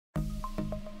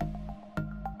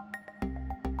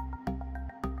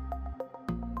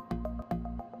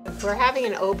We're having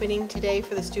an opening today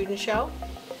for the student show.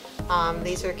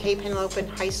 These are Cape Henlopen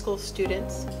High School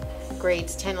students,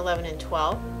 grades 10, 11, and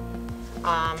 12.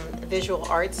 Visual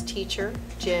arts teacher,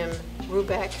 Jim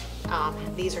Rubeck,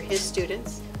 these are his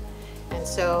students. And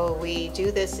so we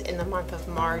do this in the month of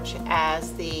March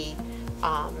as the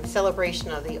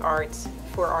celebration of the arts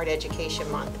for Art Education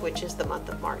Month, which is the month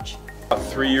of March.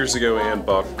 3 years ago, Ann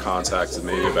Buck contacted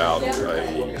me about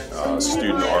a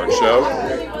student art show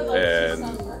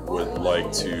and would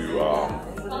like to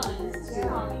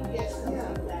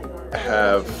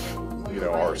have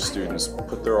our students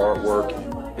put their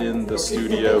artwork in the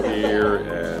studio here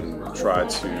and try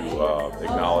to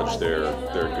acknowledge their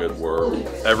good work.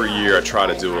 Every year I try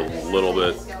to do a little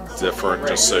bit different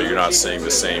just so you're not seeing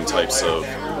the same types of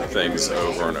things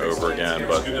over and over again.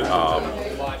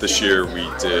 But this year we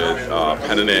did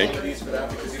pen and ink,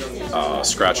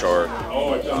 scratch art.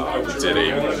 We did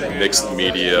a mixed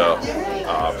media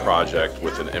project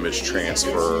with an image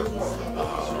transfer,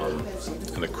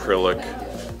 an acrylic,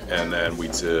 and then we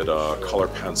did color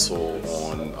pencil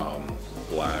on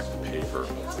black paper.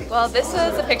 Well, this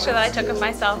was a picture that I took of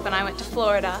myself when I went to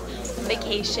Florida on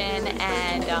vacation,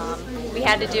 and we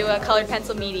had to do a colored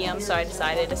pencil medium, so I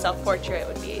decided a self-portrait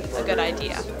would be a good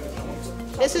idea.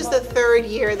 This is the third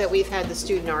year that we've had the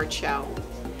student art show.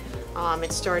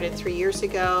 It started 3 years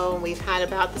ago, and we've had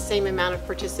about the same amount of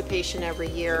participation every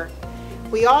year.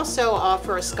 We also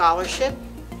offer a scholarship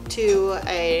to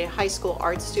a high school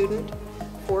art student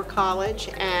for college,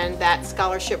 and that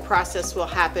scholarship process will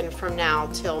happen from now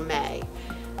till May.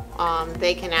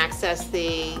 They can access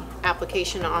the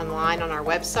application online on our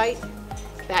website.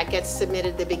 That gets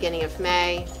submitted the beginning of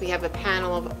May. We have a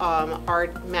panel of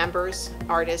art members,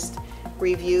 artists,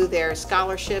 review their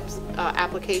scholarships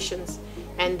applications,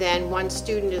 and then one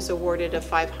student is awarded a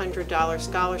 $500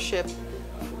 scholarship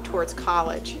towards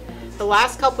college. The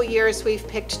last couple years we've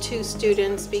picked 2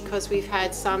 students because we've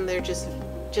had some that are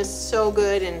just so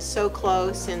good and so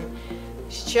close and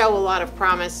show a lot of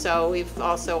promise, so we've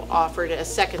also offered a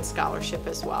second scholarship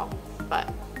as well.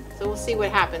 So we'll see what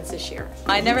happens this year.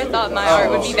 I never thought my art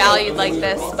would be valued like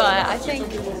this, but I think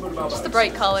just the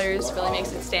bright colors really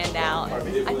makes it stand out.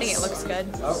 I think it looks good.